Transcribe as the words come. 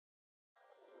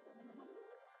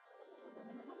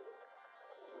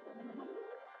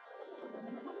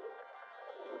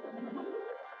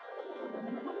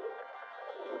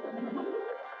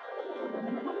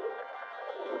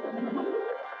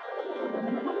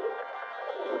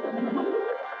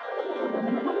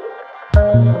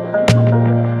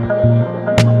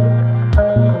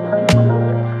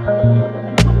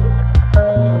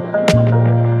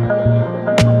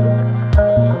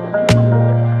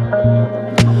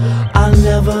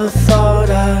Never thought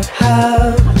I'd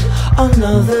have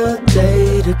another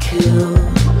day to kill,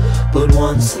 but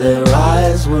once their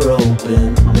eyes were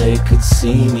open, they could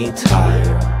see me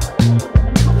tired.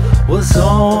 Was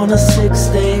on a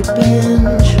 6-day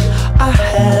binge, I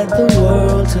had the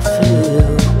world to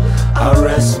fill. I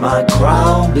rest my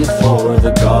crown before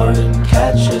the garden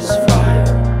catches fire.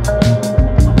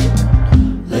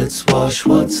 Let's wash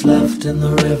what's left in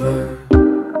the river.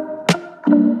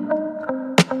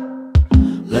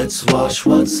 Let's wash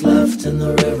what's left in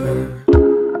the river.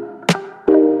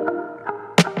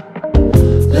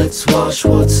 Let's wash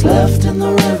what's left in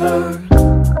the river.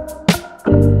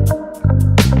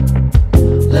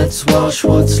 Let's wash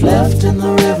what's left in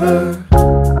the river.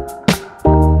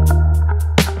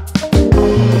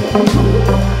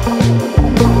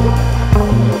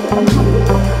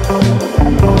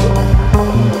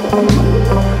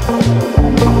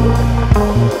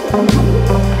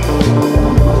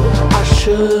 I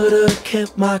should've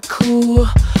kept my cool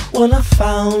when I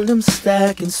found them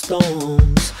stacking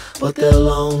stones, but their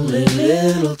lonely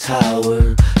little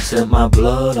tower set my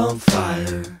blood on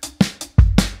fire.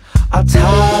 I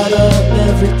tied up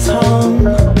every tongue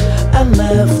and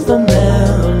left them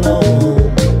there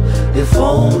alone. If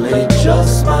only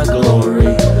just my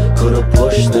glory could have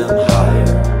pushed them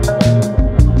higher.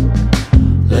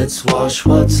 Let's wash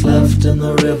what's left in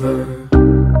the river.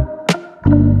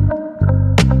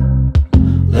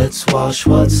 Let's wash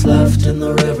what's left in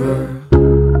the river.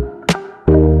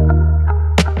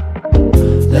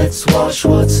 Let's wash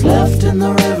what's left in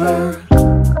the river.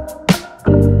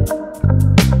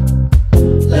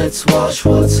 Let's wash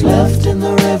what's left in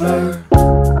the river.